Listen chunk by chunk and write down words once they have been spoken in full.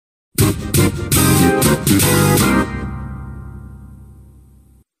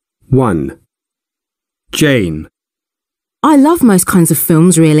1. Jane. I love most kinds of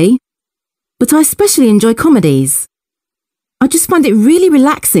films, really, but I especially enjoy comedies. I just find it really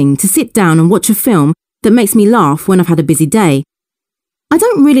relaxing to sit down and watch a film that makes me laugh when I've had a busy day. I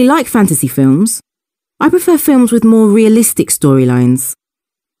don't really like fantasy films. I prefer films with more realistic storylines.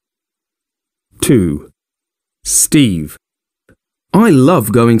 2. Steve. I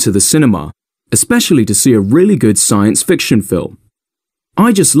love going to the cinema, especially to see a really good science fiction film.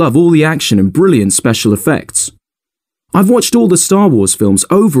 I just love all the action and brilliant special effects. I've watched all the Star Wars films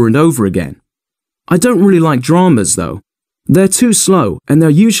over and over again. I don't really like dramas, though. They're too slow and there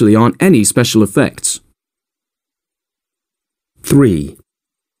usually aren't any special effects. 3.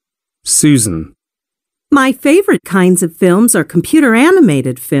 Susan. My favorite kinds of films are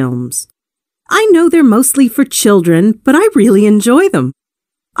computer-animated films. I know they're mostly for children, but I really enjoy them.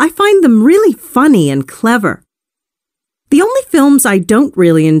 I find them really funny and clever. The only films I don't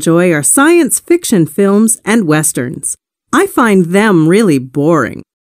really enjoy are science fiction films and westerns. I find them really boring.